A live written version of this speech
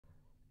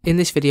In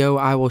this video,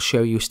 I will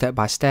show you step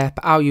by step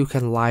how you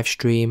can live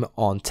stream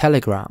on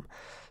Telegram.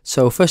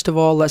 So first of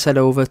all, let's head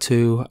over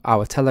to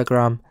our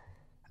Telegram,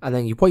 and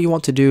then what you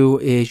want to do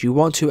is you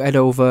want to head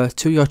over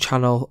to your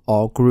channel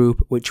or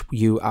group which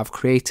you have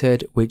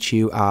created, which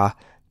you are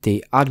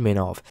the admin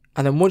of.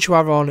 And then once you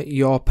are on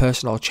your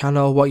personal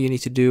channel, what you need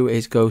to do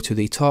is go to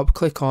the top,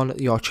 click on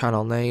your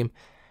channel name,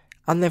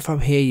 and then from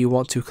here you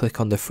want to click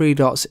on the three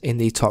dots in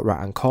the top right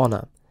hand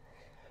corner.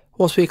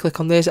 Once we click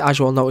on this, as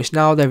you will notice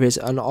now, there is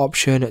an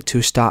option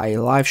to start a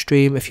live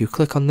stream. If you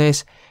click on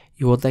this,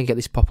 you will then get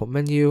this pop-up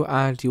menu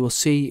and you will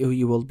see who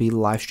you will be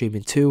live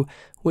streaming to,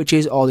 which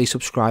is all the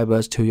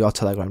subscribers to your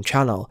Telegram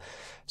channel.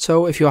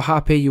 So if you're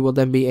happy, you will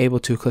then be able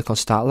to click on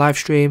start live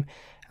stream,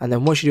 and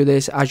then once you do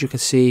this, as you can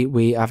see,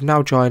 we have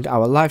now joined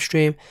our live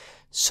stream.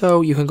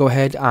 So you can go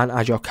ahead and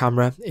add your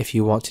camera if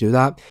you want to do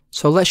that.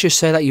 So let's just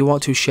say that you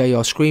want to share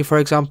your screen, for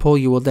example.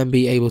 You will then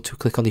be able to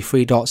click on the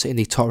three dots in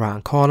the top right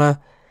hand corner,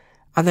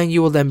 and then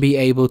you will then be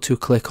able to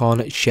click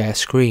on share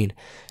screen.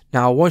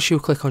 Now once you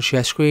click on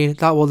share screen,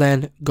 that will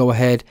then go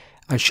ahead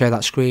and share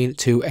that screen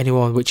to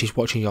anyone which is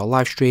watching your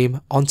live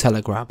stream on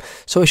Telegram.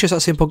 So it's just that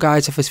simple,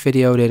 guys. If this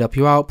video did help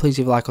you out, please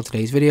leave a like on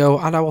today's video,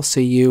 and I will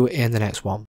see you in the next one.